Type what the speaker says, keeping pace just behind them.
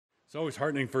It's always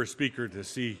heartening for a speaker to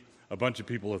see a bunch of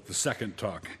people at the second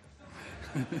talk.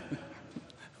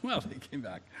 Well, they came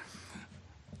back.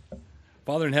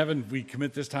 Father in heaven, we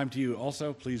commit this time to you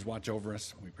also. Please watch over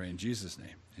us. We pray in Jesus'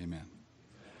 name. Amen.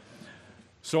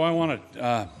 So I want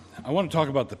to talk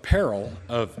about the peril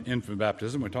of infant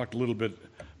baptism. We talked a little bit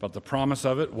about the promise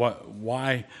of it, what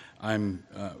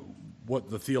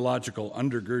the theological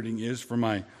undergirding is for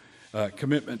my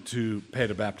commitment to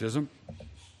paedobaptism.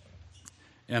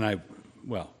 And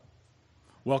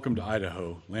welcome to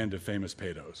Idaho, land of famous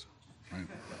pedos. Right?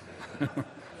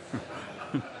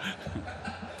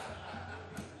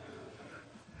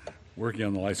 Working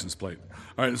on the license plate.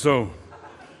 All right, so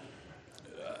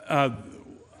I've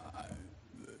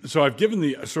given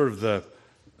the sort of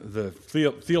the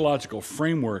theological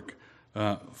framework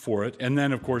for it, and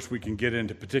then of course we can get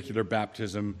into particular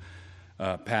baptism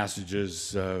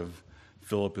passages of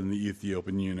Philip and the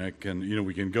Ethiopian eunuch, and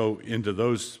we can go into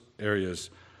those areas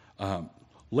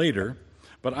later.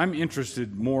 But I'm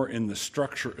interested more in the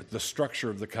structure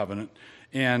of the covenant,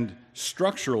 and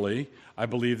structurally, I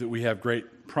believe that we have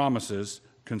great promises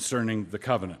concerning the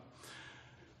covenant.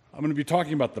 I'm going to be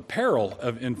talking about the peril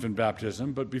of infant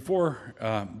baptism, but before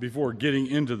getting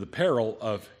into the peril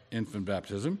of infant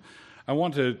baptism, I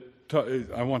want to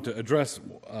address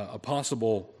a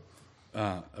possible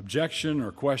objection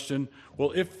or question.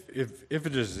 Well, if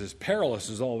it is as perilous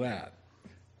as all that,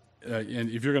 and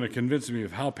if you're going to convince me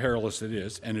of how perilous it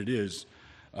is, and it is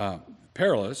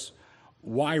perilous,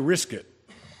 why risk it?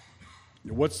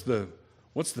 What's the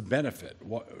benefit?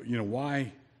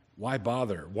 Why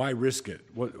bother? Why risk it?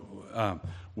 What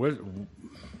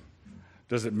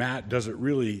does it matter? Does it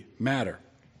really matter?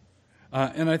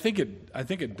 And I think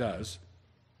it does.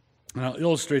 And I'll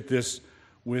illustrate this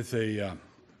with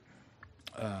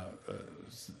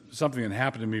something that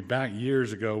happened to me back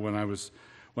years ago when I was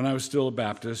still a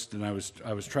Baptist, and I was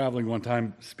traveling one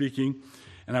time speaking,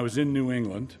 and I was in New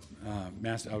England. I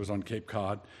was on Cape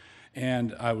Cod,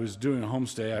 and I was doing a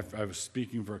homestay. I was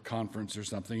speaking for a conference or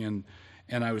something,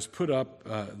 and I was put up.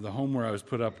 The home where I was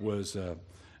put up was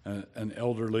an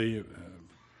elderly,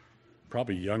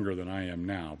 probably younger than I am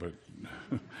now, but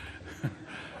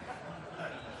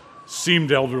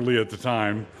seemed elderly at the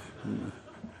time.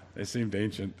 They seemed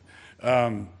ancient.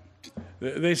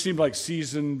 They seemed like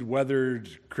seasoned, weathered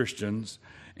Christians,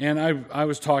 and I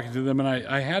was talking to them, and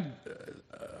I had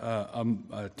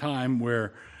a time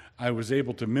where I was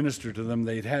able to minister to them.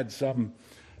 They'd had some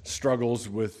struggles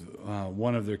with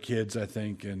one of their kids, I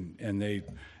think,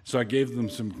 so I gave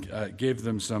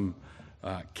them some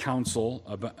counsel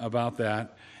about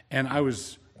that, and I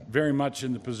was very much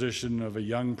in the position of a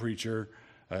young preacher,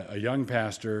 a young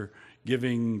pastor,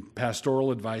 giving pastoral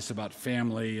advice about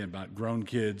family and about grown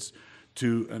kids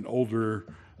to an older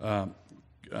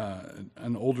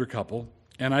couple.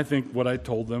 And I think what I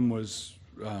told them was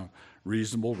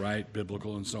reasonable, right,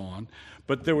 biblical, and so on.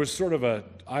 But there was sort of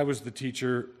I was the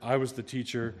teacher,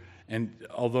 and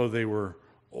although they were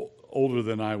older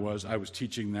than I was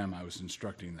teaching them, I was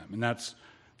instructing them. And that's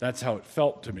how it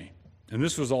felt to me. And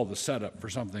this was all the setup for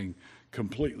something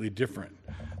completely different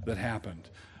that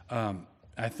happened.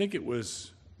 I think it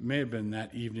may have been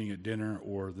that evening at dinner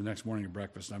or the next morning at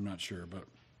breakfast, I'm not sure. But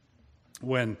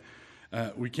when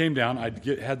we came down, I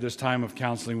had this time of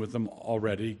counseling with them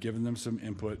already, given them some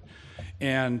input.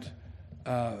 And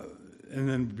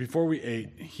then before we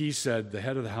ate, the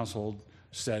head of the household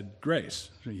said grace.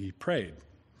 He prayed.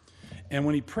 And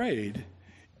when he prayed,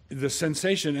 the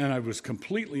sensation, and I was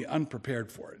completely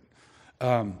unprepared for it,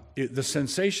 the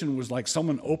sensation was like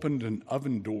someone opened an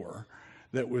oven door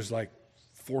that was like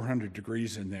 400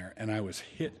 degrees in there, and I was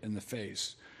hit in the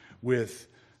face with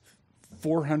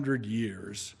 400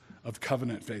 years of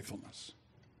covenant faithfulness,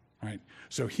 right?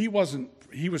 So he was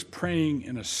praying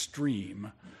in a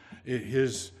stream.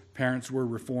 His parents were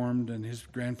Reformed, and his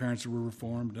grandparents were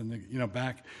Reformed, and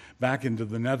back into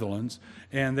the Netherlands,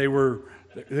 and they were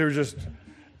just,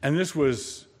 and this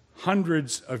was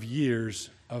hundreds of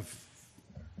years of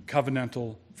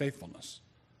covenantal faithfulness.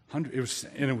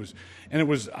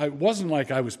 It wasn't like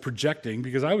I was projecting,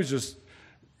 because I was just,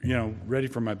 ready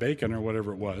for my bacon or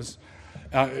whatever it was.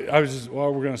 I was just,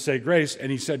 we're going to say grace,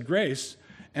 and he said grace,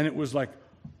 and it was like,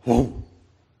 whoa,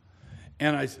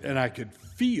 and I could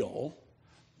feel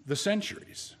the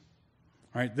centuries,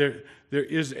 right? There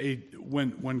is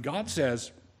when God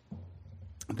says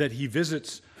that He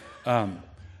visits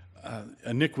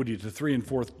iniquity to three and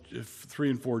four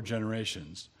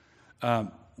generations.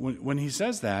 When he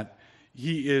says that,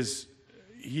 he is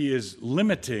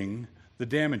limiting the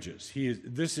damages.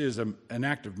 This is an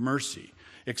act of mercy.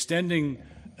 Extending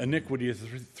iniquity to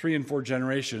 3 and 4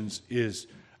 generations is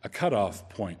a cutoff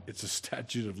point. It's a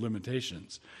statute of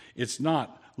limitations. It's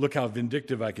not, look how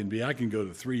vindictive I can be. I can go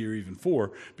to 3 or even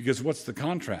 4, because what's the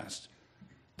contrast?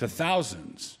 To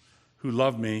thousands who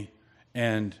love me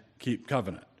and keep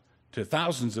covenant. To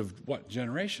thousands of what?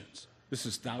 Generations. This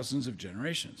is thousands of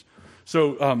generations.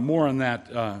 So more on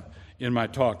that in my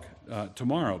talk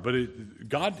tomorrow. But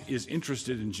God is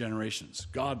interested in generations.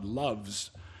 God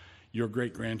loves your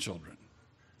great-grandchildren.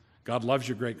 God loves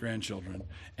your great-grandchildren,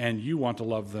 and you want to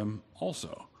love them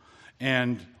also.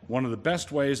 And one of the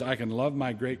best ways I can love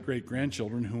my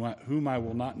great-great-grandchildren, whom I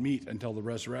will not meet until the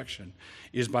resurrection,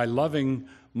 is by loving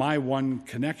my one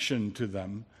connection to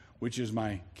them, which is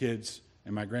my kids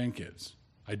and my grandkids.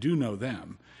 I do know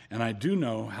them, and I do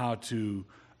know how to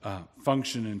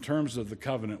function in terms of the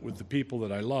covenant with the people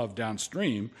that I love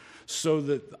downstream, so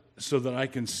that I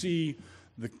can see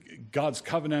God's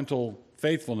covenantal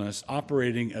faithfulness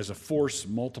operating as a force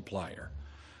multiplier.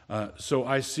 So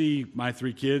I see my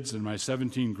 3 kids and my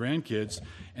 17 grandkids,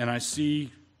 and I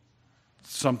see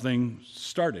something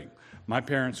starting. My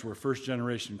parents were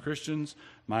first-generation Christians.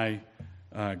 My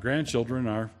grandchildren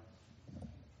are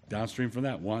downstream from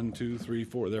that, 1, 2, 3,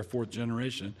 4. They're 4th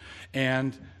generation.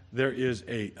 And there is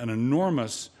an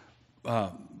enormous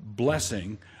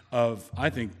blessing of, I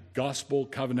think, gospel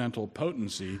covenantal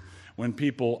potency when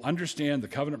people understand the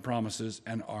covenant promises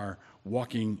and are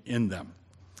walking in them.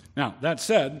 Now, that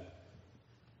said,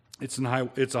 it's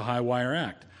a high-wire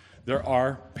act. There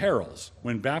are perils.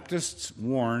 When Baptists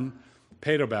warn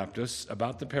Paedobaptists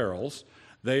about the perils,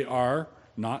 they are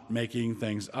not making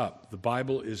things up. The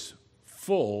Bible is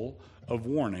full of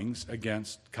warnings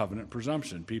against covenant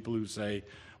presumption. People who say,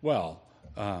 well,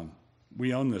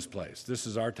 we own this place. This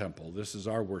is our temple. This is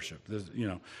our worship.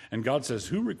 And God says,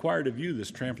 who required of you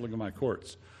this trampling of my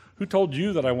courts? Who told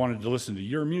you that I wanted to listen to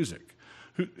your music?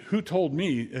 Who told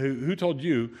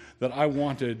you that I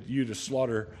wanted you to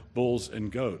slaughter bulls and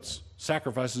goats?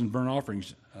 Sacrifices and burnt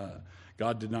offerings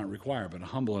God did not require, but a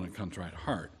humble and a contrite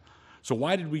heart. So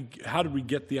how did we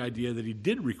get the idea that he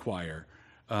did require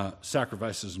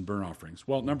sacrifices and burnt offerings?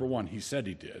 Well, number one, he said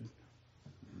he did,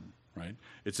 right?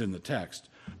 It's in the text.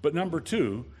 But number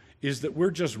 2 is that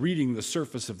we're just reading the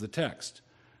surface of the text.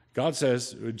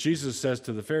 Jesus says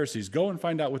to the Pharisees, go and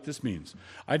find out what this means.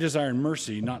 I desire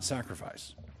mercy, not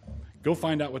sacrifice. Go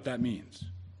find out what that means.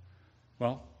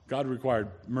 Well, God required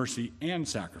mercy and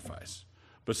sacrifice.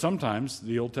 But sometimes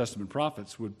the Old Testament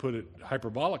prophets would put it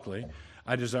hyperbolically,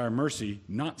 I desire mercy,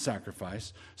 not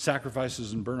sacrifice.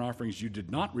 Sacrifices and burnt offerings you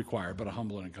did not require, but a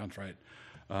humble and a contrite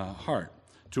heart.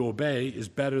 To obey is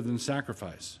better than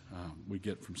sacrifice, we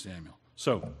get from Samuel.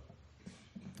 So,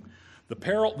 the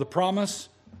peril, the promise,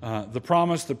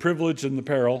 the privilege, and the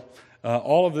peril,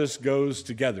 all of this goes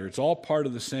together. It's all part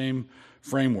of the same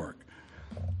framework.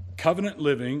 Covenant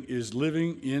living is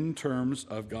living in terms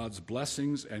of God's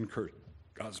blessings and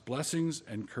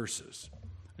curses.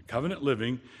 Covenant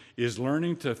living is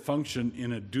learning to function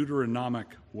in a Deuteronomic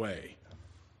way.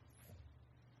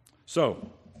 So,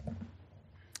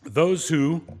 those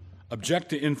who object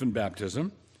to infant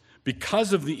baptism,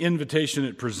 because of the invitation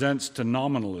it presents to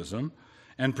nominalism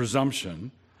and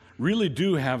presumption, really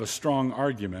do have a strong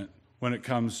argument when it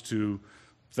comes to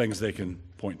things they can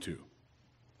point to.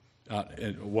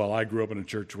 I grew up in a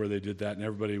church where they did that, and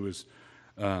everybody was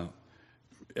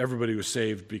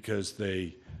saved because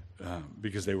they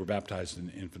were baptized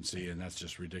in infancy, and that's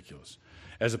just ridiculous.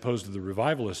 As opposed to the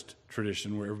revivalist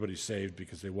tradition where everybody's saved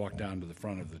because they walked down to the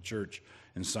front of the church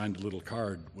and signed a little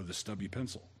card with a stubby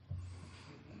pencil.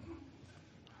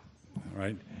 All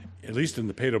right? At least in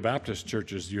the Paedobaptist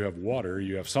churches, you have water,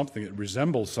 you have something that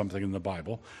resembles something in the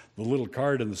Bible. The little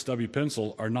card and the stubby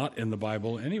pencil are not in the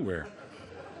Bible anywhere.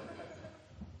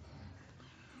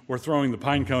 Or throwing the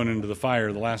pine cone into the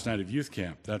fire the last night of youth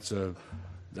camp.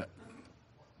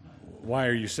 Why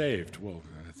are you saved? Well,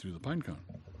 I threw the pine cone.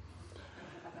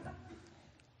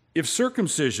 If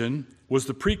circumcision was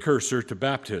the precursor to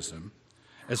baptism,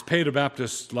 as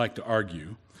Paedobaptists like to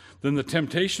argue, then the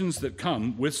temptations that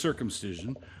come with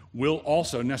circumcision will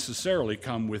also necessarily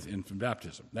come with infant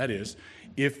baptism. That is,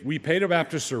 if we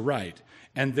Paedobaptists are right,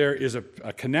 and there is a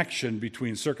connection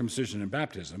between circumcision and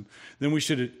baptism, then we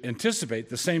should anticipate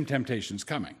the same temptations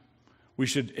coming. We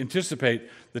should anticipate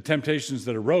the temptations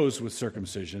that arose with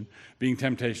circumcision being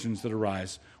temptations that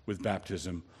arise with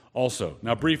baptism also.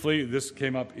 Now, briefly, this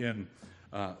came up in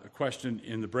a question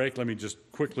in the break. Let me just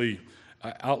quickly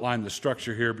outline the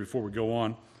structure here before we go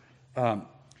on.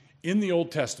 In the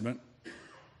Old Testament,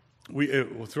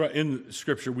 in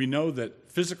Scripture, we know that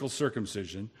physical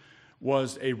circumcision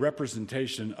was a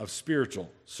representation of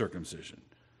spiritual circumcision.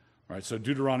 Right? So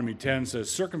Deuteronomy 10 says,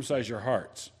 circumcise your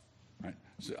hearts. Right?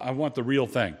 I want the real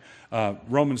thing.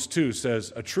 Romans 2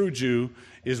 says, a true Jew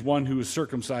is one who is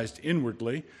circumcised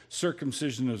inwardly.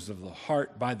 Circumcision is of the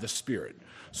heart by the Spirit.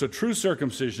 So true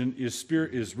circumcision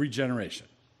is regeneration.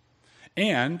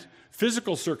 And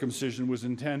physical circumcision was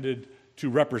intended to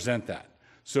represent that.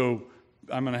 So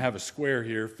I'm going to have a square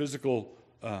here, physical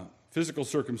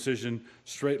circumcision,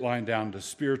 straight line down to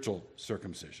spiritual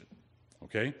circumcision.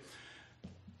 Okay?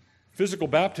 Physical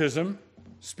baptism,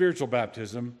 spiritual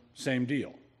baptism, same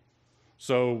deal.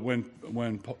 So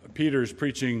when Peter's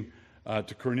preaching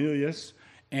to Cornelius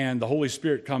and the Holy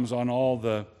Spirit comes on all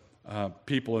the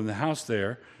people in the house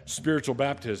there, spiritual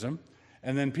baptism,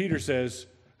 and then Peter says,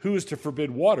 who is to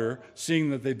forbid water, seeing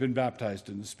that they've been baptized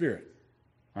in the Spirit?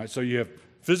 All right, so you have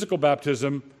physical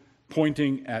baptism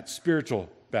pointing at spiritual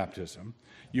baptism.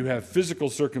 You have physical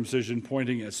circumcision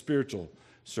pointing at spiritual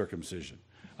circumcision.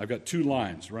 I've got two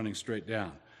lines running straight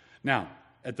down. Now,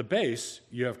 at the base,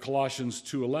 you have Colossians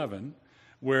 2:11,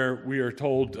 where we are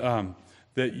told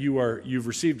that you've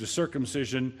received a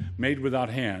circumcision made without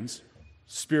hands,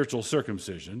 spiritual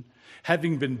circumcision,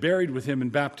 having been buried with him in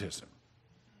baptism.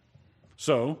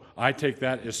 So I take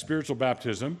that as spiritual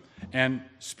baptism and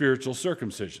spiritual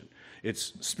circumcision.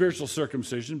 It's spiritual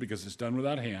circumcision because it's done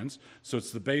without hands, so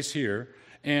it's the base here,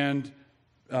 and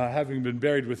having been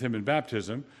buried with him in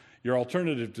baptism. Your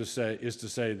alternative is to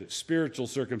say that spiritual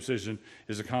circumcision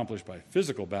is accomplished by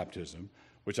physical baptism,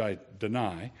 which I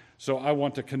deny. So I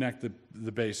want to connect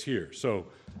the base here. So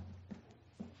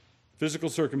physical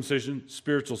circumcision,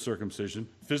 spiritual circumcision,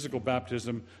 physical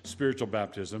baptism, spiritual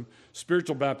baptism.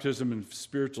 Spiritual baptism and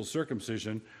spiritual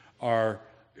circumcision are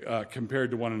compared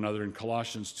to one another in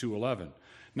Colossians 2:11.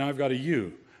 Now I've got a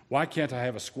U. Why can't I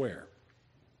have a square?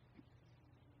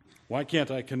 Why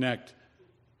can't I connect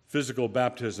physical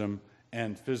baptism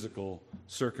and physical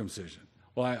circumcision?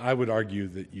 Well, I would argue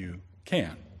that you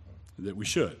can, that we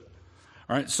should.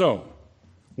 All right, so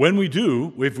when we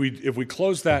do, if we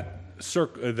close that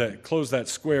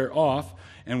square off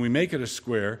and we make it a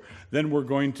square, then we're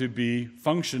going to be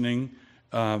functioning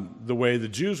the way the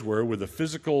Jews were, with a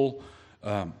physical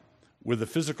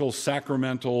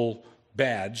sacramental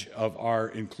badge of our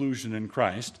inclusion in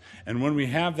Christ. And when we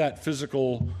have that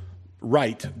physical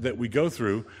rite that we go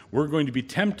through, we're going to be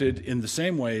tempted in the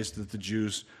same ways that the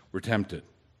Jews were tempted.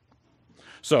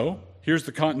 So here's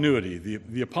the continuity.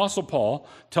 The Apostle Paul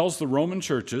tells the Roman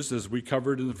churches, as we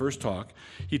covered in the first talk,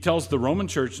 he tells the Roman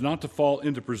church not to fall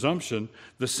into presumption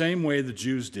the same way the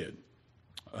Jews did,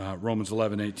 Romans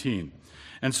 11:18.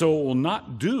 And so it will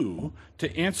not do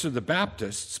to answer the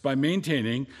Baptists by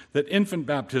maintaining that infant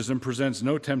baptism presents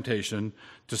no temptation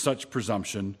to such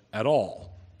presumption at all.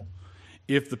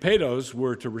 If the pedos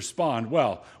were to respond,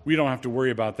 well, we don't have to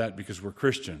worry about that because we're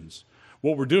Christians,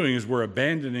 what we're doing is we're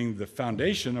abandoning the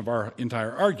foundation of our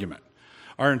entire argument.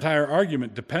 Our entire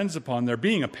argument depends upon there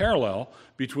being a parallel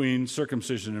between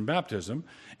circumcision and baptism,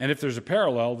 and if there's a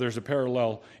parallel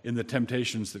in the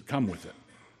temptations that come with it.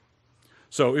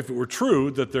 So if it were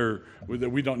true that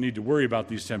we don't need to worry about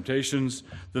these temptations,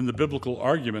 then the biblical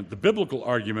argument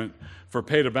for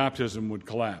pedobaptism would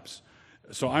collapse.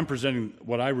 So I'm presenting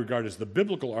what I regard as the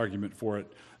biblical argument for it,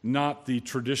 not the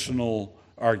traditional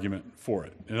argument for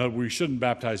it. In other words, we shouldn't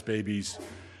baptize babies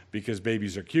because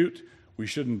babies are cute. We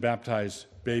shouldn't baptize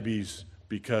babies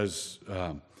because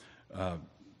the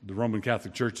Roman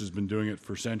Catholic Church has been doing it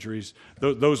for centuries.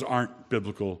 Those aren't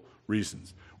biblical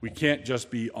reasons. We can't just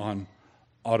be on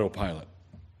autopilot.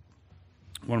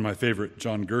 One of my favorite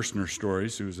John Gerstner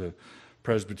stories, who was a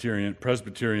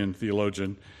Presbyterian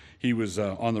theologian, he was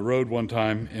on the road one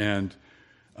time, and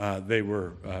and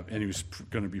he was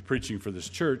going to be preaching for this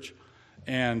church,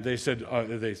 and they said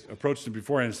they approached him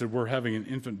beforehand and said, "We're having an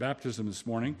infant baptism this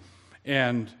morning,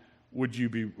 and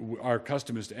our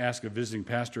custom is to ask a visiting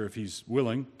pastor if he's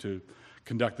willing to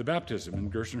conduct the baptism."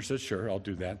 And Gerstner said, "Sure, I'll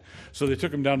do that." So they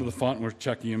took him down to the font and were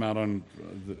checking him out on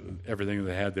everything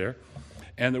they had there,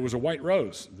 and there was a white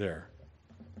rose there.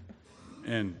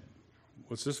 And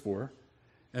what's this for?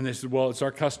 And they said, "Well, it's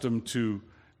our custom to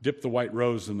dip the white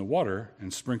rose in the water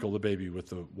and sprinkle the baby with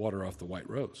the water off the white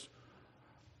rose."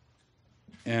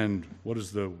 And what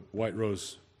does the white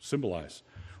rose symbolize?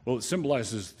 Well, it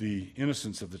symbolizes the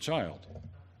innocence of the child.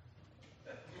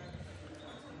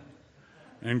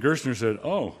 And Gerstner said,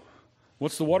 "Oh,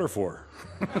 what's the water for?"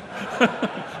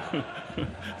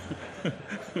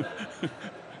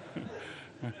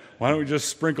 Why don't we just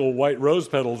sprinkle white rose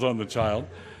petals on the child?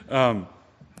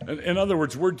 In other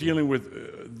words, we're dealing with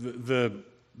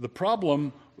the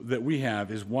problem that we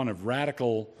have is one of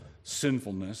radical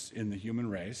sinfulness in the human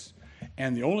race,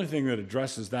 and the only thing that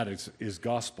addresses that is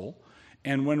gospel.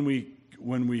 And when we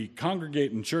when we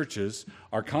congregate in churches,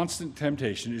 our constant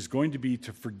temptation is going to be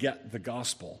to forget the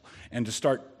gospel and to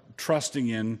start trusting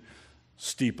in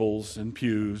steeples and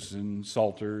pews and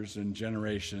psalters and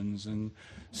generations and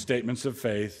statements of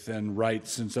faith and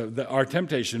rites. And so our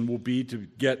temptation will be to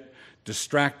get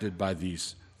distracted by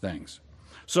these things.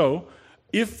 So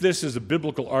if this is a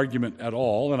biblical argument at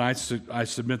all, and I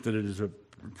submit that it is a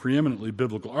preeminently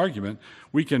biblical argument,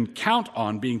 we can count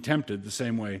on being tempted the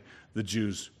same way the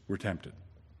Jews were tempted.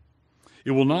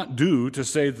 It will not do to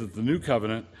say that the new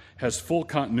covenant has full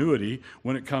continuity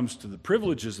when it comes to the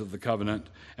privileges of the covenant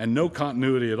and no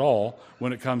continuity at all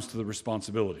when it comes to the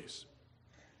responsibilities.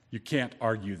 You can't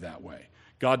argue that way.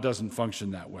 God doesn't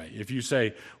function that way. If you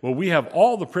say, well, we have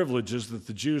all the privileges that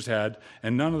the Jews had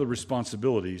and none of the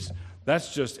responsibilities,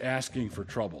 that's just asking for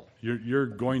trouble. You're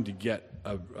going to get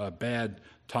a bad,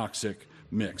 toxic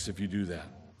mix if you do that.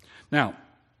 Now,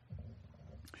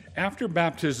 after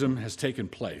baptism has taken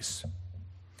place,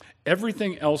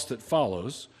 everything else that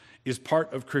follows is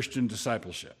part of Christian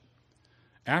discipleship.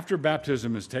 After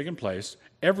baptism has taken place,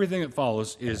 everything that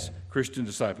follows is Christian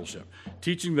discipleship,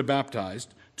 teaching the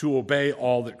baptized to obey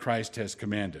all that Christ has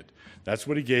commanded. That's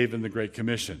what he gave in the Great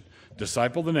Commission.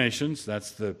 Disciple the nations,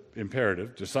 that's the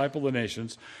imperative. Disciple the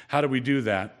nations. How do we do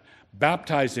that?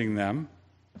 Baptizing them,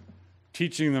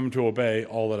 teaching them to obey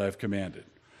all that I've commanded.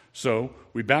 So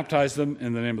we baptize them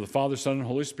in the name of the Father, Son, and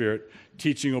Holy Spirit,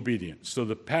 teaching obedience. So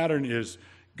the pattern is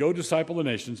go disciple the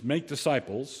nations, make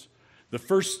disciples. The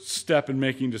first step in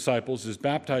making disciples is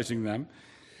baptizing them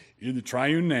in the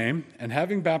triune name, and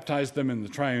having baptized them in the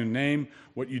triune name,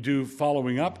 what you do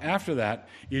following up after that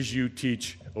is you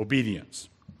teach obedience.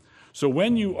 So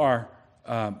when you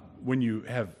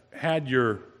have had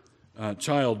your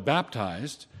child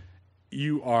baptized,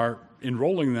 you are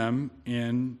enrolling them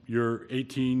in your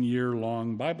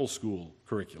 18-year-long Bible school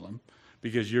curriculum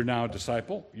because you're now a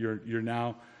disciple. You're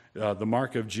now the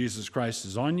mark of Jesus Christ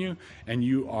is on you, and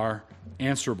you are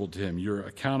answerable to him. You're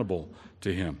accountable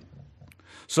to him.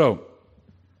 So,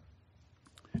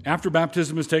 after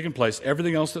baptism has taken place,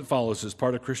 everything else that follows is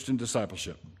part of Christian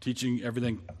discipleship, teaching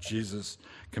everything Jesus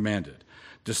commanded.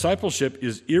 Discipleship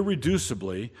is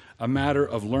irreducibly a matter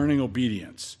of learning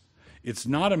obedience. It's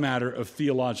not a matter of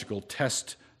theological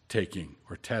test taking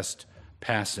or test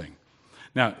passing.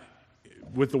 Now,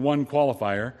 with the one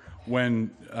qualifier,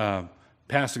 when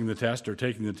passing the test or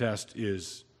taking the test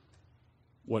is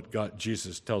what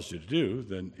Jesus tells you to do,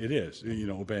 then it is.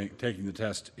 Taking the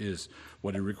test is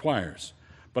what it requires.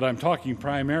 But I'm talking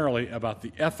primarily about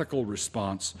the ethical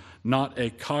response, not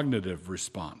a cognitive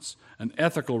response. An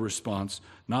ethical response,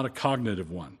 not a cognitive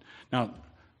one. Now,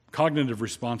 cognitive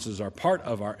responses are part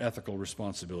of our ethical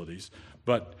responsibilities,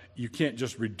 but you can't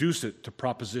just reduce it to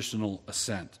propositional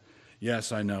assent.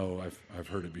 Yes, I know, I've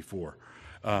heard it before.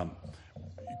 When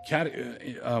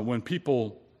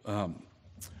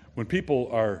people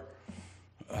are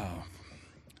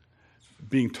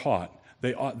being taught,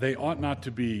 they ought not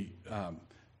to be.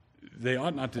 They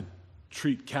ought not to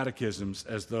treat catechisms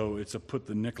as though it's a put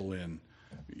the nickel in,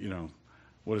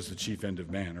 what is the chief end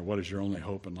of man, or what is your only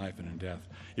hope in life and in death.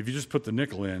 If you just put the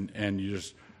nickel in and you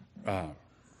just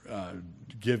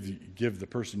give the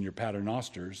person your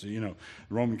paternosters,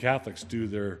 Roman Catholics do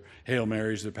their Hail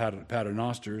Marys, their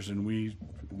paternosters, and we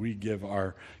give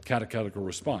our catechetical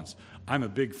response. I'm a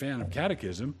big fan of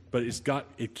catechism, but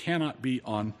it cannot be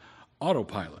on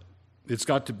autopilot. It's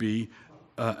got to be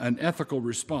an ethical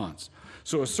response.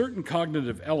 So a certain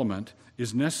cognitive element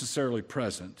is necessarily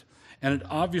present, and it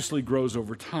obviously grows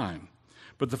over time.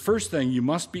 But the first thing you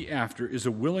must be after is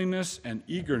a willingness and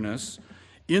eagerness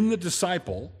in the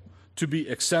disciple to be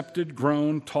accepted,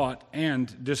 grown, taught,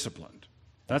 and disciplined.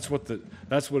 That's what a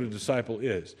disciple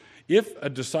is. If a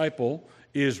disciple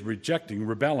is rejecting,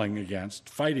 rebelling against,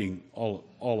 fighting all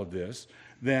of this,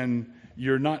 then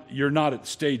you're not at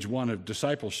stage one of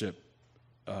discipleship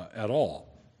at all.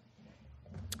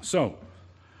 So,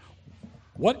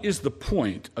 what is the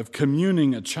point of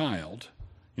communing a child,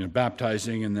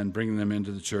 baptizing and then bringing them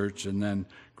into the church and then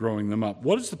growing them up?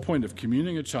 What is the point of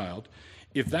communing a child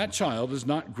if that child is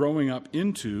not growing up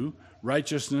into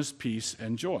righteousness, peace,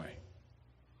 and joy?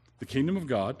 The kingdom of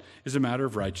God is a matter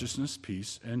of righteousness,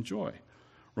 peace, and joy.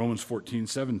 Romans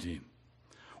 14:17.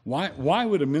 Why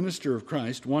would a minister of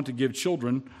Christ want to give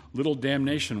children little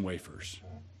damnation wafers?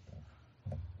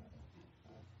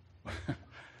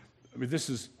 I mean, this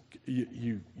is,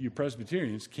 you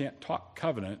Presbyterians can't talk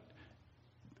covenant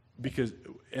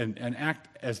and act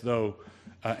as though,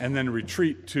 and then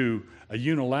retreat to a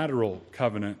unilateral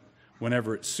covenant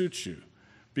whenever it suits you.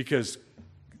 Because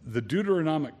the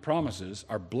Deuteronomic promises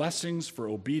are blessings for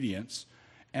obedience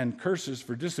and curses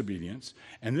for disobedience.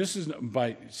 And this is,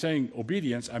 by saying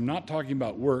obedience, I'm not talking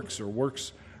about works or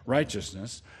works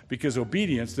righteousness, because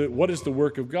obedience, what is the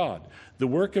work of God? The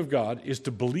work of God is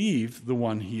to believe the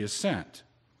one he has sent.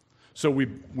 So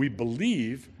we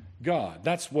believe God.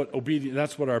 That's what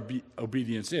our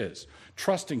obedience is.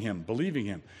 Trusting him, believing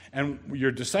him. And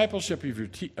your discipleship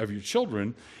of your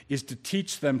children is to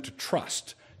teach them to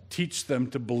trust, teach them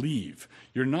to believe.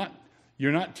 You're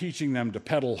not teaching them to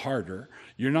pedal harder.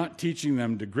 You're not teaching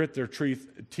them to grit their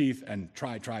teeth and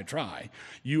try.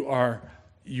 You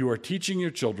are teaching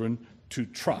your children to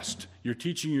trust. You're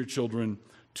teaching your children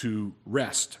to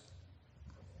rest.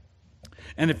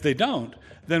 And if they don't,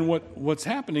 then what's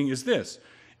happening is this.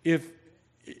 If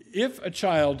a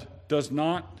child does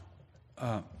not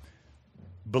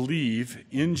believe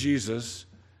in Jesus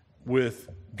with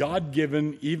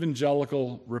God-given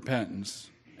evangelical repentance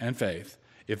and faith,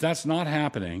 if that's not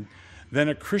happening, then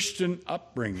a Christian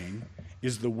upbringing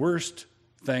is the worst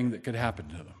thing that could happen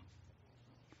to them.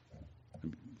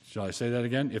 Shall I say that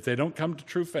again? If they don't come to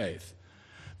true faith,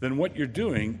 then what you're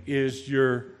doing is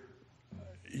you're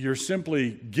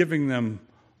simply giving them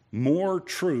more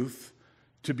truth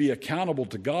to be accountable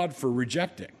to God for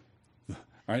rejecting.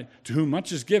 Right? To whom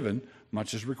much is given,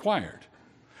 much is required.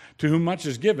 To whom much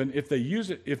is given, if they use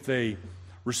it, if they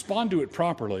respond to it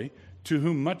properly, to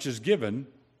whom much is given,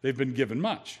 they've been given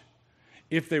much.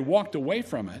 If they walked away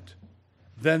from it,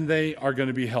 then they are going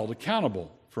to be held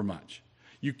accountable for much.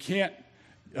 You can't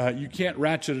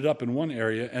ratchet it up in one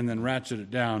area and then ratchet it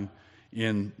down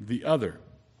in the other.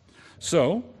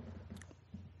 So,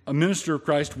 a minister of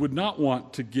Christ would not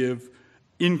want to give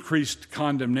increased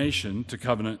condemnation to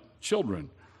covenant children.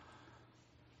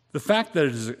 The fact that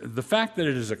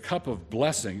it is a cup of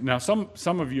blessing. Now,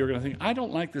 some of you are going to think, I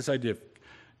don't like this idea of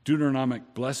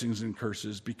Deuteronomic blessings and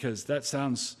curses because that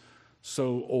sounds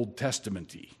so Old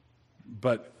Testament-y.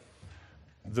 But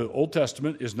the Old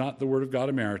Testament is not the Word of God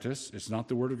emeritus. It's not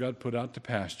the Word of God put out to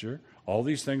pasture. All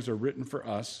these things are written for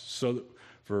us, so that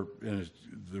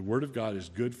the Word of God is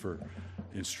good for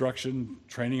instruction,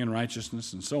 training in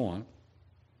righteousness, and so on.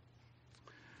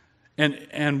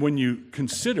 And when you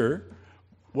consider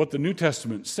what the New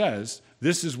Testament says,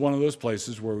 this is one of those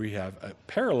places where we have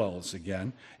parallels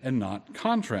again and not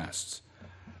contrasts.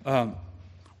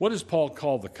 What does Paul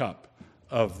call the cup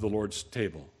of the Lord's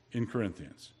table in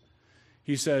Corinthians?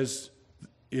 He says,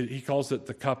 he calls it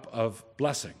the cup of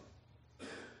blessing,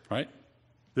 right?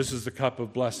 This is the cup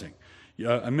of blessing.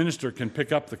 A minister can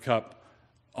pick up the cup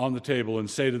on the table and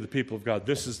say to the people of God,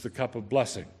 this is the cup of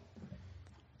blessing.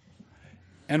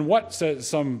 And what says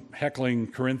some heckling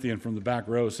Corinthian from the back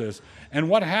row says, and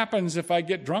what happens if I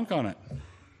get drunk on it?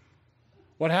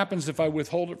 What happens if I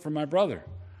withhold it from my brother?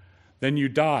 Then you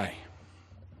die.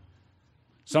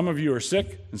 Some of you are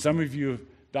sick and some of you have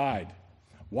died.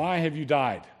 Why have you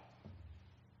died?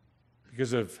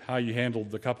 Because of how you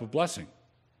handled the cup of blessing.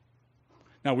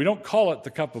 Now, we don't call it the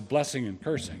cup of blessing and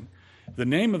cursing. The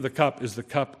name of the cup is the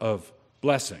cup of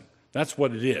blessing. That's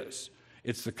what it is.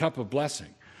 It's the cup of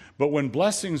blessing. But when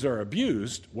blessings are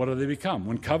abused, what do they become?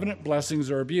 When covenant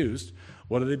blessings are abused,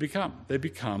 what do they become? They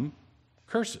become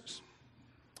curses.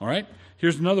 All right?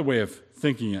 Here's another way of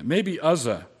thinking it. Maybe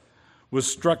Uzzah was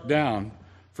struck down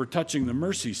for touching the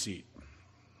mercy seat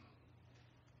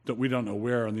that we don't know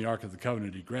where on the Ark of the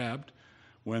Covenant he grabbed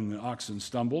when the oxen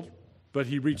stumbled, but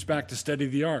he reached back to steady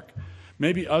the ark.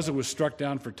 Maybe Uzzah was struck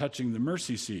down for touching the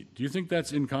mercy seat. Do you think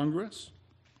that's incongruous?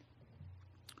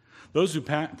 Those who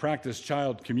practice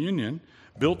child communion,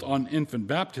 built on infant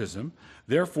baptism,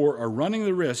 therefore are running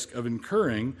the risk of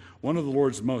incurring one of the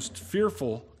Lord's most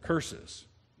fearful curses.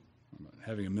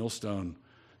 Having a millstone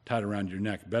tied around your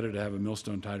neck. Better to have a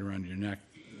millstone tied around your neck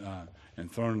and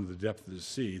thrown into the depth of the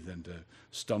sea than to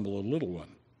stumble a little one.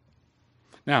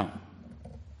 Now,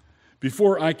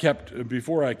 before I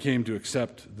came to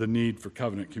accept the need for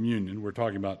covenant communion, we're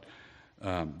talking about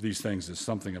these things as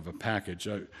something of a package.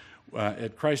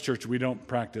 At Christ Church, we don't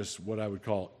practice what I would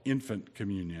call infant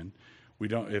communion. We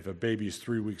don't. If a baby's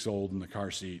 3 weeks old in the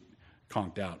car seat,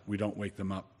 conked out, we don't wake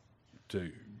them up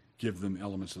to give them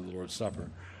elements of the Lord's Supper.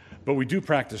 But we do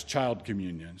practice child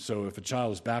communion. So if a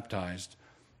child is baptized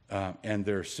and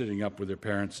they're sitting up with their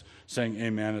parents, saying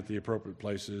amen at the appropriate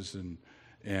places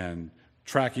and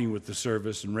tracking with the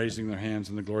service and raising their hands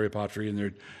in the Gloria Patri, and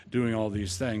they're doing all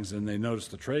these things, and they notice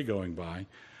the tray going by,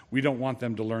 we don't want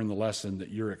them to learn the lesson that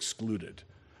you're excluded.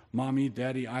 Mommy,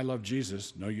 Daddy, I love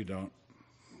Jesus. No, you don't.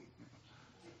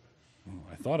 Oh,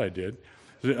 I thought I did.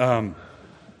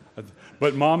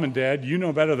 But Mom and Dad, you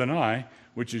know better than I,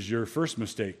 which is your first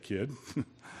mistake, kid.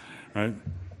 Right?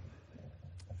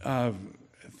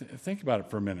 think about it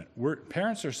for a minute.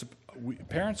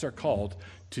 Parents are called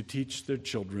to teach their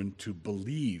children to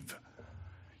believe.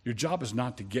 Your job is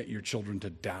not to get your children to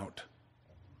doubt.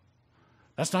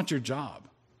 That's not your job.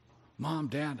 Mom,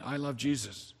 Dad, I love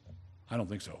Jesus. I don't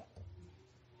think so.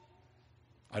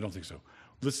 I don't think so.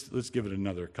 Let's give it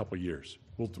another couple years.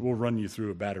 We'll run you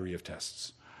through a battery of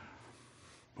tests.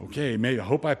 Okay, I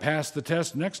hope I pass the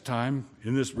test next time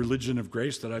in this religion of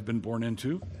grace that I've been born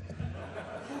into.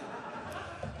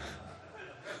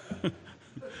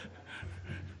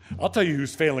 I'll tell you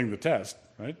who's failing the test,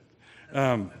 right?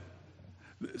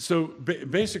 So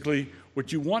basically,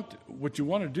 what you want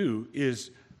to do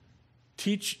is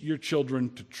teach your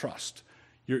children to trust.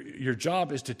 Your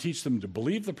job is to teach them to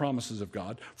believe the promises of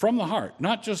God from the heart,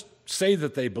 not just say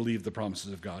that they believe the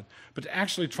promises of God, but to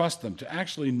actually trust them, to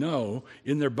actually know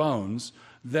in their bones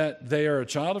that they are a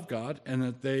child of God and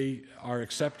that they are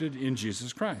accepted in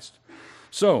Jesus Christ.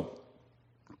 So,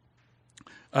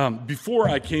 before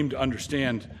I came to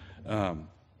understand the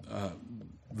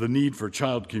need for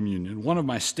child communion, one of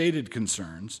my stated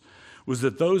concerns was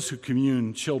that those who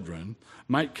commune children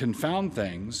might confound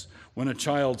things when a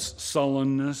child's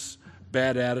sullenness,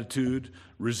 bad attitude,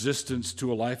 resistance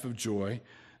to a life of joy,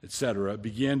 etc.,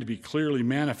 began to be clearly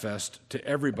manifest to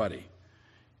everybody.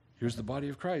 Here's the body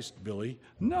of Christ, Billy.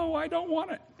 No, I don't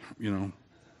want it.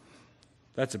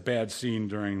 That's a bad scene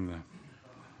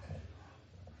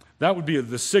That would be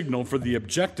the signal for the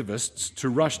objectivists to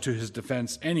rush to his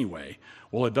defense anyway.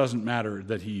 Well, it doesn't matter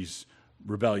that he's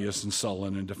rebellious and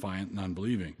sullen and defiant and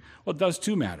unbelieving. Well, it does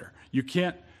too matter. You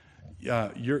can't,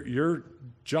 your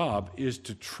job is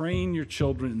to train your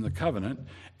children in the covenant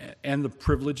and the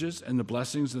privileges and the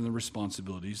blessings and the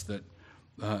responsibilities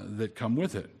that come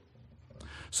with it.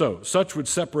 So, such would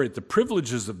separate the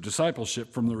privileges of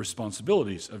discipleship from the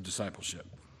responsibilities of discipleship.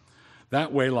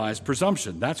 That way lies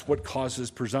presumption. That's what causes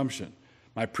presumption.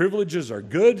 My privileges are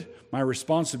good, my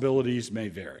responsibilities may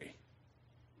vary.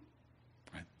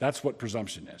 That's what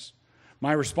presumption is.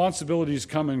 My responsibilities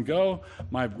come and go.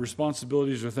 My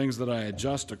responsibilities are things that I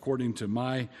adjust according to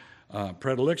my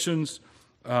predilections.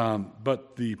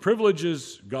 But the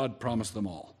privileges, God promised them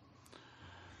all.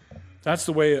 That's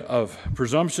the way of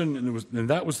presumption, and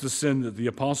that was the sin that the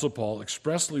Apostle Paul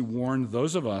expressly warned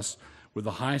those of us with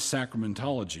a high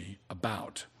sacramentology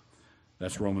about.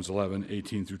 That's Romans 11,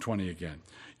 18 through 20 again.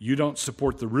 You don't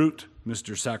support the root,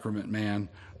 Mr. Sacrament man.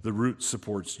 The root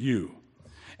supports you.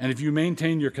 And if you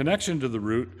maintain your connection to the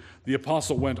root, the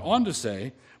apostle went on to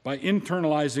say, by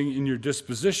internalizing in your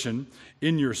disposition,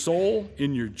 in your soul,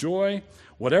 in your joy,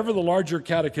 whatever the larger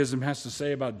catechism has to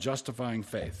say about justifying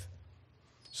faith.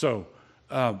 So,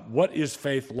 what is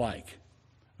faith like?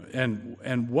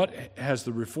 And what has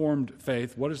the Reformed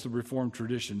faith, what has the Reformed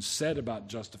tradition said about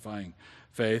justifying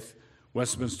faith?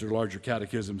 Westminster Larger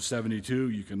Catechism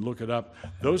 72, you can look it up.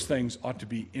 Those things ought to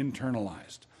be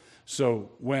internalized.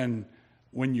 So when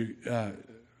you,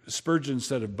 Spurgeon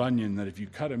said of Bunyan that if you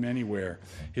cut him anywhere,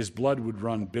 his blood would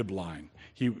run bibline.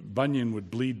 Bunyan would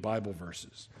bleed Bible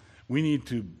verses. We need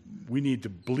to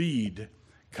bleed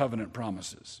covenant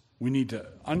promises. We need to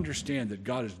understand that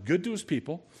God is good to his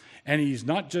people, and he's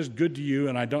not just good to you,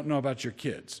 and I don't know about your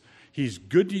kids. He's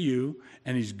good to you,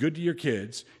 and he's good to your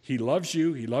kids. He loves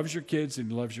you, he loves your kids, and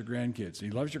he loves your grandkids.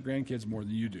 He loves your grandkids more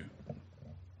than you do.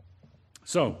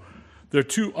 So, there are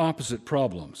two opposite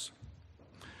problems.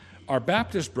 Our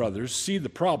Baptist brothers see the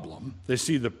problem. They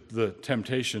see the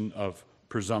temptation of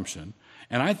presumption,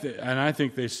 and I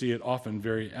think they see it often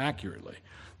very accurately.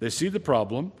 They see the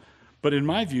problem, but in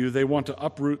my view, they want to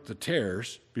uproot the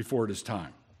tares before it is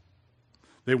time.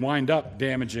 They wind up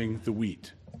damaging the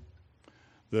wheat.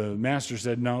 The master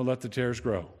said, no, let the tares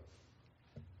grow.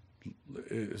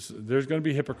 There's going to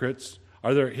be hypocrites.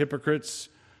 Are there hypocrites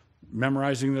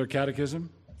memorizing their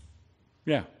catechism?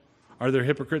 Yeah. Are there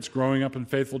hypocrites growing up in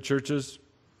faithful churches,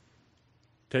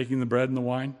 taking the bread and the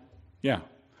wine? Yeah.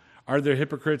 Are there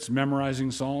hypocrites memorizing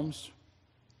Psalms?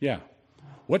 Yeah.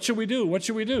 What should we do? What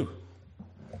should we do?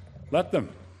 Let them.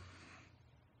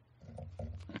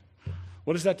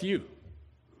 What is that to you?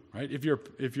 Right? If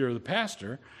you're the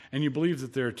pastor and you believe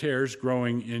that there are tares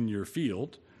growing in your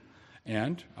field,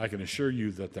 and I can assure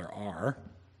you that there are,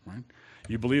 right?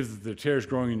 You believe that there are tares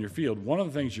growing in your field, one of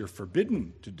the things you're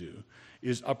forbidden to do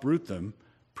is uproot them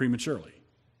prematurely.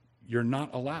 You're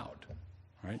not allowed,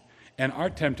 right? And our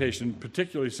temptation,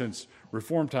 particularly since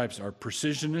Reformed types are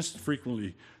precisionists,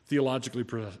 frequently theologically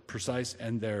precise,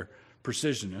 and they're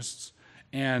precisionists,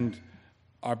 and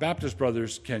our Baptist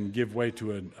brothers can give way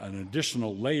to an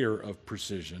additional layer of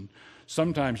precision.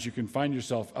 Sometimes you can find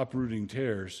yourself uprooting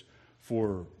tares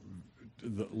for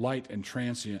the light and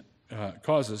transient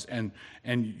causes, and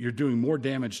you're doing more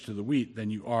damage to the wheat than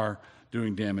you are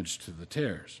doing damage to the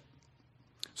tares.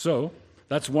 So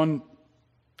that's one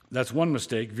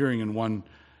mistake, veering in one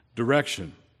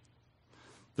direction.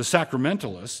 The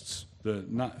sacramentalists,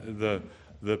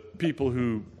 the people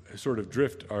who sort of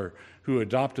drift, are who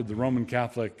adopted the Roman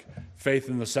Catholic faith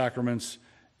in the sacraments,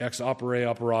 ex opere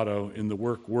operato, in the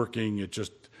working. It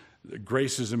just,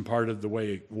 grace is imparted the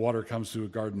way water comes through a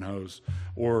garden hose,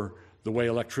 or the way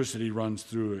electricity runs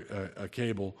through a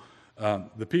cable.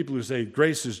 The people who say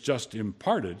grace is just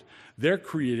imparted, they're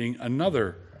creating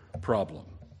another problem.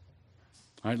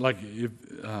 Right? Like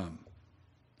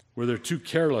where they're too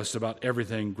careless about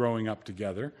everything growing up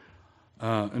together,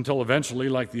 until eventually,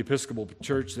 like the Episcopal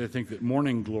Church, they think that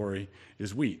morning glory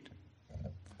is wheat.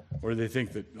 Or they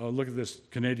think that, oh, look at this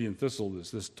Canadian thistle that's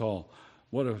this tall.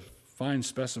 What a fine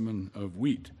specimen of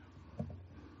wheat.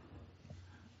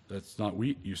 That's not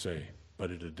wheat, you say,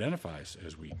 but it identifies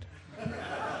as wheat.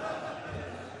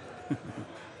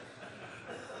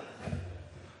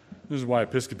 This is why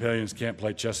Episcopalians can't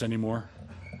play chess anymore.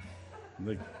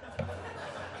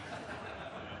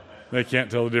 They can't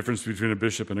tell the difference between a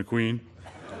bishop and a queen.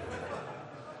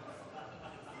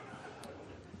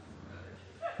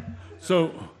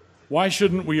 So why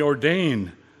shouldn't we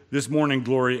ordain this morning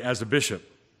glory as a bishop?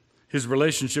 His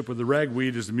relationship with the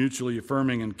ragweed is a mutually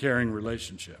affirming and caring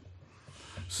relationship.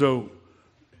 So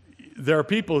there are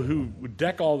people who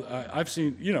deck all, I've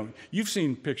seen, you've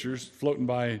seen pictures floating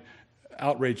by,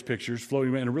 outrage pictures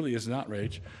floating by, and it really is an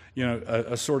outrage,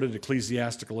 assorted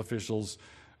ecclesiastical officials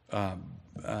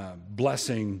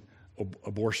blessing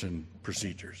abortion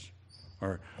procedures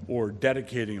or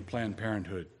dedicating a Planned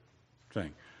Parenthood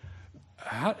thing.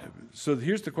 So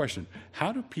here's the question.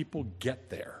 How do people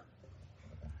get there?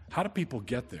 How do people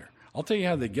get there? I'll tell you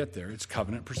how they get there. It's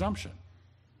covenant presumption,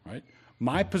 right?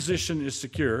 My position is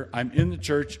secure. I'm in the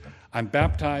church. I'm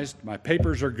baptized. My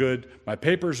papers are good. My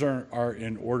papers are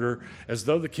in order, as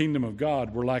though the kingdom of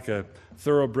God were like a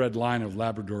thoroughbred line of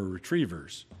Labrador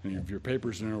retrievers. And if your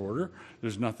papers are in order,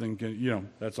 there's nothing,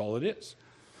 that's all it is.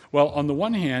 Well, on the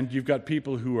one hand, you've got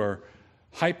people who are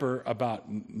hyper about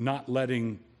not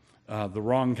letting the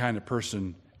wrong kind of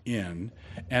person in,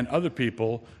 and other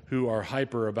people who are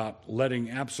hyper about letting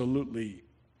absolutely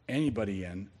anybody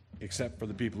in except for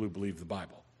the people who believe the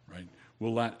Bible, right?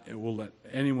 We'll let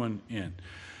anyone in.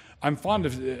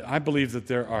 I believe that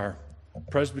there are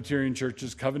Presbyterian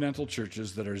churches, covenantal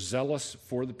churches that are zealous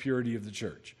for the purity of the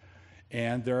church.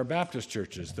 And there are Baptist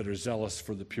churches that are zealous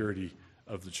for the purity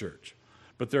of the church.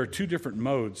 But there are two different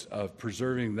modes of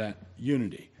preserving that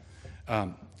unity.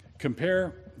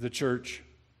 Compare the church,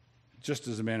 just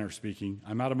as a manner of speaking.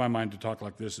 I'm out of my mind to talk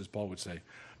like this, as Paul would say.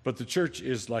 But the church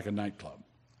is like a nightclub.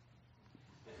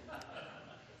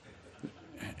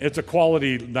 It's a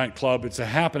quality nightclub. It's a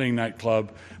happening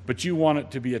nightclub. But you want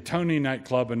it to be a Tony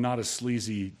nightclub and not a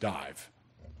sleazy dive,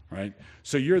 right?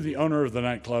 So you're the owner of the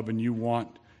nightclub, and you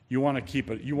want to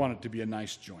keep it. You want it to be a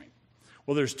nice joint.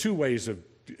 Well, there's two ways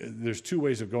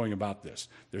of going about this.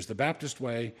 There's the Baptist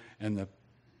way and the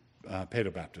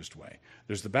Paedo-Baptist way.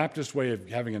 There's the Baptist way of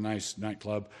having a nice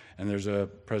nightclub, and there's a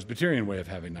Presbyterian way of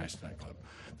having a nice nightclub.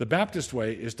 The Baptist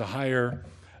way is to hire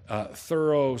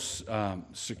thorough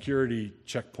security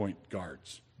checkpoint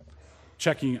guards,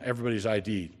 checking everybody's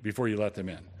ID before you let them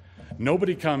in.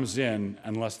 Nobody comes in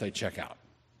unless they check out,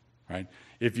 right?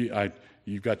 If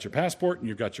you've got your passport and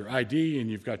you've got your ID and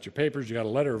you've got your papers, you got a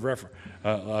letter of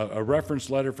a reference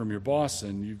letter from your boss,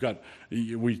 and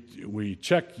we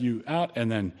check you out, and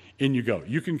then in you go.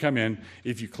 You can come in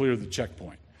if you clear the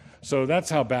checkpoint. So that's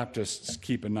how Baptists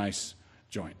keep a nice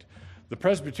joint. The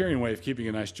Presbyterian way of keeping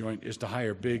a nice joint is to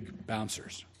hire big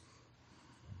bouncers.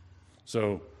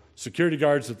 So security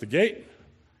guards at the gate,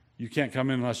 you can't come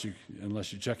in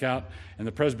unless you check out. And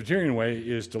the Presbyterian way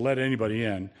is to let anybody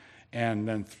in and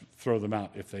then throw them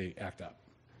out if they act up.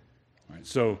 All right,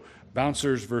 so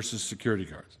bouncers versus security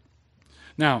guards.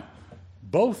 Now,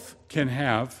 both can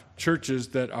have churches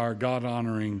that are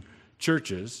God-honoring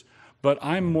churches, but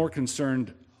I'm more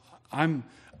concerned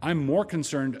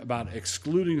about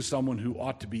excluding someone who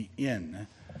ought to be in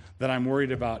than I'm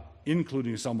worried about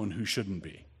including someone who shouldn't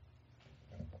be.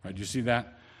 Right? Do you see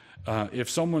that? If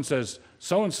someone says,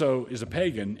 so-and-so is a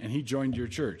pagan and he joined your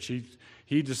church,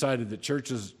 he decided that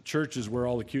church is where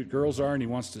all the cute girls are, and he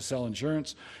wants to sell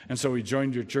insurance, and so he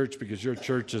joined your church because your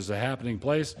church is a happening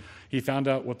place. He found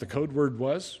out what the code word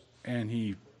was, and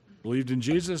he believed in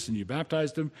Jesus, and you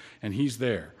baptized him, and he's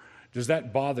there. Does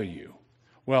that bother you?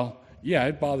 Well, yeah,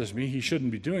 it bothers me. He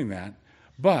shouldn't be doing that.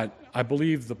 But I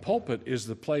believe the pulpit is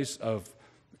the place of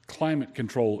climate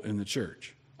control in the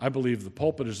church. I believe the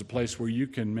pulpit is a place where you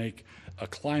can make a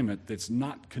climate that's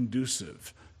not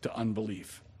conducive to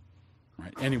unbelief,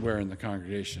 right? Anywhere in the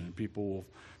congregation. And people will,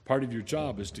 part of your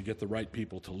job is to get the right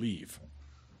people to leave.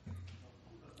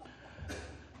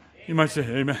 You might say,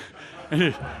 amen.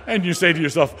 And you say to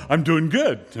yourself, I'm doing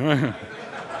good.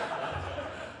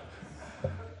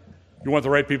 You want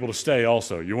the right people to stay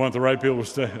also. You want the right people to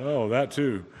stay. Oh, that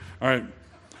too. All right.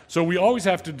 So we always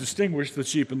have to distinguish the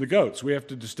sheep and the goats. We have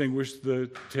to distinguish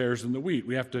the tares and the wheat.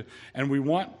 We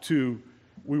want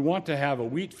to have a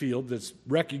wheat field that's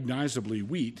recognizably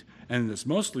wheat and that's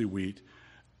mostly wheat,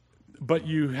 but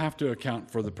you have to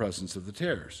account for the presence of the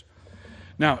tares.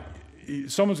 Now,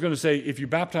 someone's going to say, if you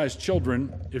baptize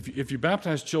children, if you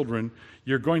baptize children,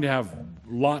 you're going to have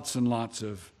lots and lots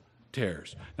of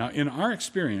tares. Now, in our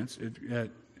experience at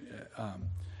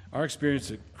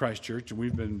Christ Church, and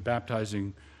we've been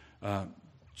baptizing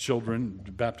children,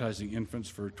 baptizing infants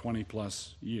for 20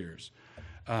 plus years.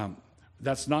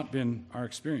 That's not been our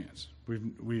experience.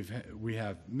 We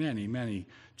have many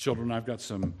children. I've got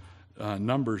some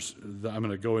numbers that I'm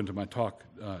going to go into my talk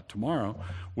tomorrow,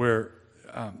 where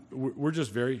we're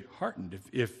just very heartened.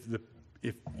 If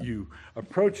you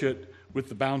approach it with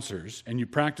the bouncers and you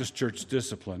practice church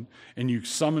discipline and you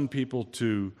summon people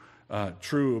to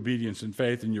true obedience and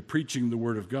faith and you're preaching the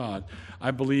Word of God,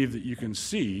 I believe that you can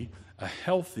see a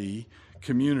healthy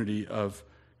community of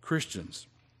Christians.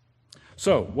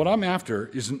 So what I'm after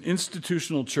is an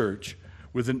institutional church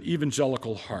with an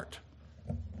evangelical heart.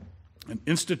 An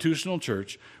institutional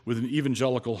church with an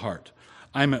evangelical heart.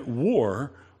 I'm at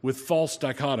war with false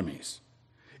dichotomies.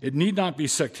 It need not be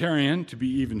sectarian to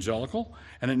be evangelical,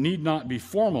 and it need not be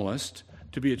formalist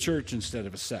to be a church instead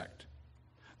of a sect.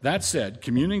 That said,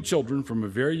 communing children from a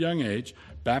very young age,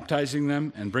 baptizing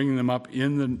them and bringing them up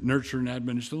in the nurture and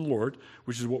admonition of the Lord,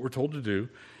 which is what we're told to do,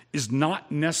 is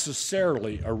not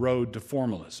necessarily a road to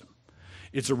formalism.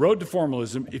 It's a road to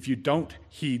formalism if you don't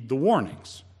heed the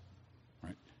warnings.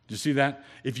 Right? Do you see that?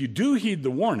 If you do heed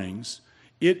the warnings,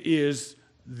 it is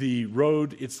the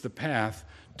road, it's the path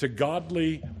to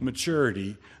godly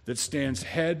maturity that stands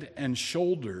head and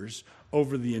shoulders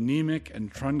over the anemic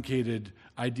and truncated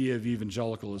idea of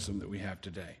evangelicalism that we have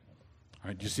today. All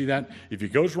right, do you see that? If it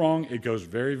goes wrong, it goes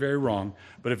very, very wrong.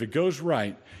 But if it goes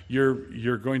right,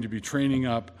 you're going to be training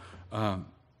up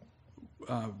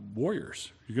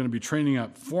warriors. You're going to be training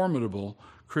up formidable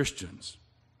Christians.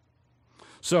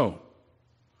 So,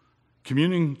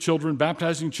 communing children,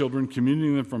 baptizing children,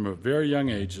 communing them from a very young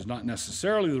age is not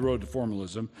necessarily the road to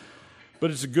formalism,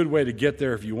 but it's a good way to get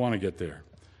there if you want to get there,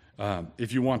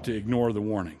 if you want to ignore the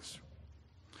warnings.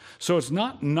 So it's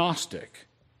not Gnostic,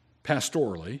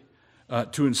 pastorally,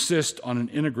 to insist on an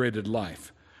integrated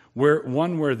life,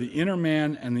 where the inner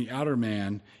man and the outer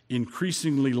man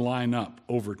increasingly line up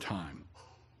over time.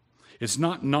 It's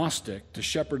not Gnostic to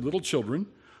shepherd little children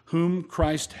whom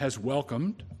Christ has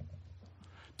welcomed,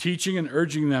 teaching and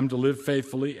urging them to live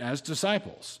faithfully as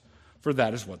disciples, for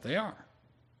that is what they are.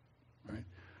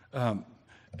 Right?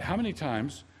 How many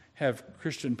times have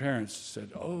Christian parents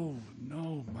said, "Oh,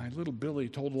 no, my little Billy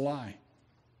told a lie.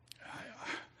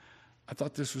 I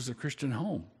thought this was a Christian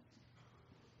home."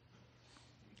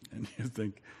 And you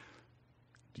think,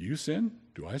 do you sin?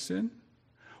 Do I sin?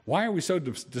 Why are we so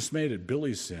dismayed at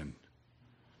Billy's sin?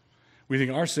 We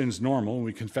think our sin's normal, and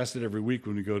we confess it every week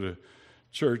when we go to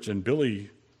church, and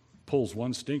Billy pulls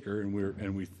one stinker, and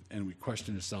we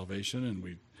question his salvation,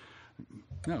 and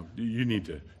no, you need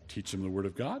to teach him the Word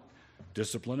of God,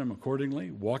 discipline him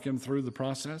accordingly, walk him through the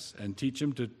process, and teach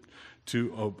him to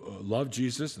love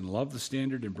Jesus and love the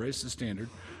standard, embrace the standard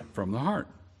from the heart.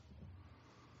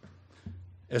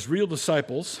 As real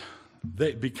disciples,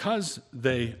 because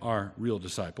they are real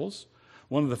disciples,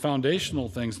 one of the foundational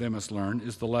things they must learn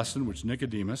is the lesson which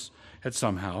Nicodemus had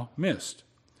somehow missed.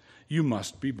 You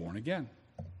must be born again.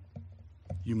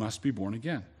 You must be born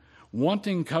again.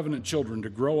 Wanting covenant children to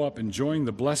grow up enjoying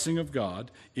the blessing of God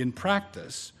in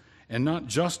practice and not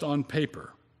just on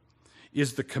paper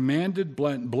is the commanded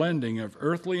blending of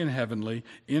earthly and heavenly,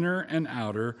 inner and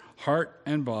outer, heart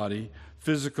and body,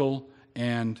 physical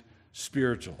and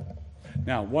spiritual.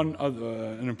 Now,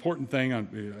 an important thing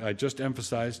I just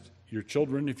emphasized, your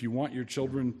children, if you want your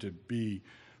children to be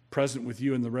present with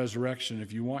you in the resurrection,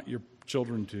 if you want your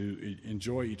children to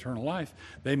enjoy eternal life,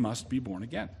 they must be born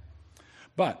again.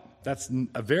 But that's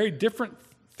a very different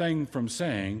thing from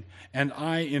saying, and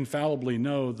I infallibly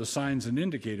know the signs and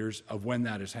indicators of when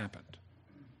that has happened.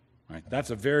 Right? That's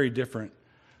a very different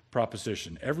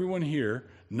proposition. Everyone here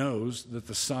knows that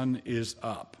the sun is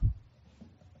up.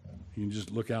 You can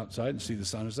just look outside and see the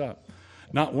sun is up.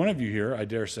 Not one of you here, I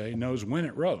dare say, knows when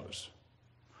it rose.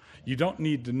 You don't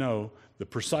need to know the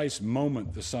precise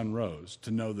moment the sun rose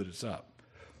to know that it's up.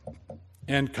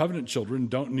 And covenant children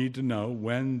don't need to know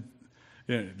when,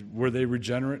 were they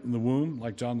regenerate in the womb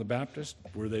like John the Baptist?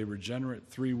 Were they regenerate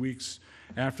 3 weeks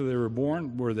after they were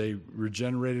born? Were they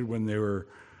regenerated when they were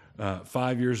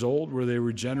 5 years old? Were they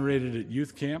regenerated at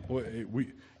youth camp?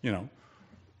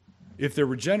 If they're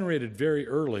regenerated very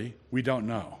early, we don't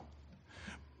know.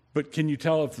 But can you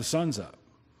tell if the sun's up?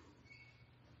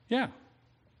 Yeah.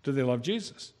 Do they love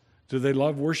Jesus? Do they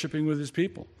love worshiping with his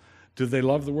people? Do they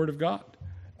love the Word of God?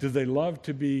 Do they love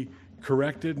to be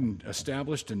corrected and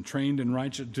established and trained in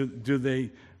righteousness? Do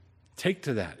they take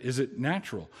to that? Is it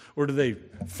natural? Or do they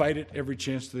fight it every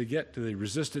chance they get? Do they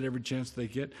resist it every chance they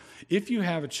get? If you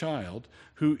have a child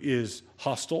who is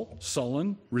hostile,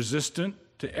 sullen, resistant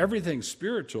to everything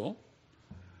spiritual,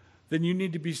 then you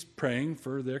need to be praying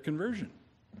for their conversion.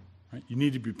 Right? You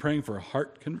need to be praying for a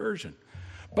heart conversion.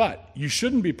 But you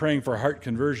shouldn't be praying for a heart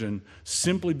conversion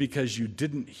simply because you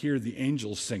didn't hear the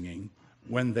angels singing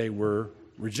when they were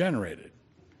regenerated.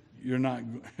 You're not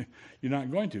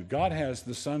going to. God has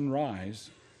the sun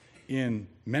rise in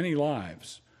many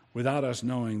lives without us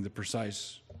knowing the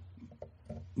precise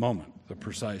moment, the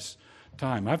precise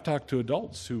time. I've talked to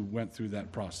adults who went through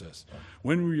that process.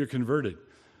 When were you converted?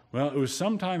 Well, it was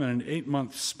sometime in an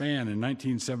 8-month span in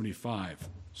 1975.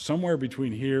 Somewhere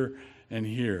between here and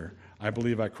here, I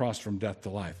believe I crossed from death to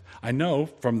life. I know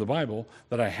from the Bible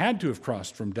that I had to have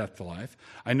crossed from death to life.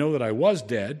 I know that I was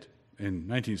dead. In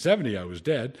 1970, I was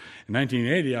dead. In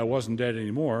 1980, I wasn't dead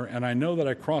anymore. And I know that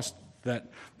I crossed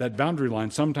that boundary line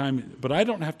sometime, but I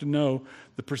don't have to know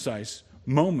the precise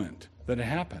moment that it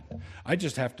happened. I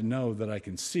just have to know that I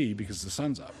can see because the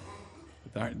sun's up.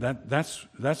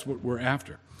 That's what we're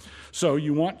after. So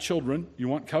you want children, you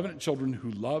want covenant children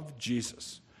who love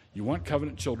Jesus. You want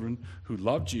covenant children who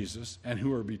love Jesus and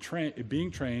who are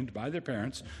being trained by their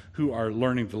parents who are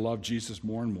learning to love Jesus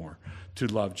more and more, to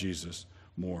love Jesus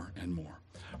more and more.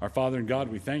 Our Father in God,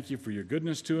 we thank you for your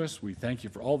goodness to us. We thank you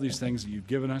for all these things that you've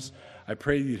given us. I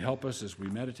pray you'd help us as we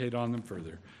meditate on them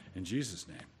further. In Jesus'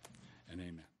 name, and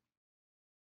amen.